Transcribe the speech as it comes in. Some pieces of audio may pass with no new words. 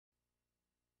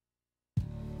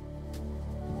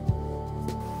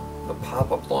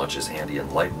pop-up launch is handy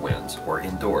in light winds or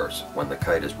indoors when the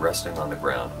kite is resting on the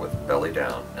ground with belly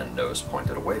down and nose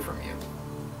pointed away from you.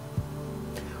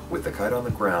 With the kite on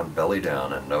the ground, belly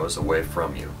down and nose away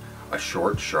from you, a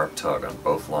short, sharp tug on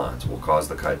both lines will cause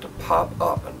the kite to pop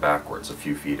up and backwards a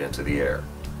few feet into the air.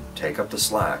 Take up the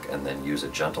slack and then use a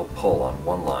gentle pull on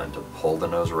one line to pull the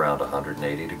nose around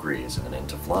 180 degrees and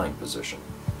into flying position.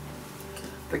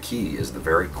 The key is the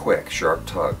very quick, sharp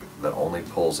tug that only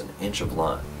pulls an inch of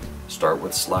line. Start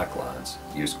with slack lines,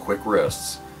 use quick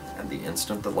wrists, and the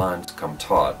instant the lines come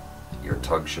taut, your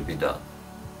tug should be done.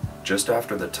 Just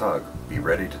after the tug, be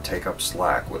ready to take up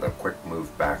slack with a quick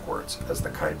move backwards as the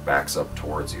kite backs up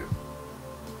towards you.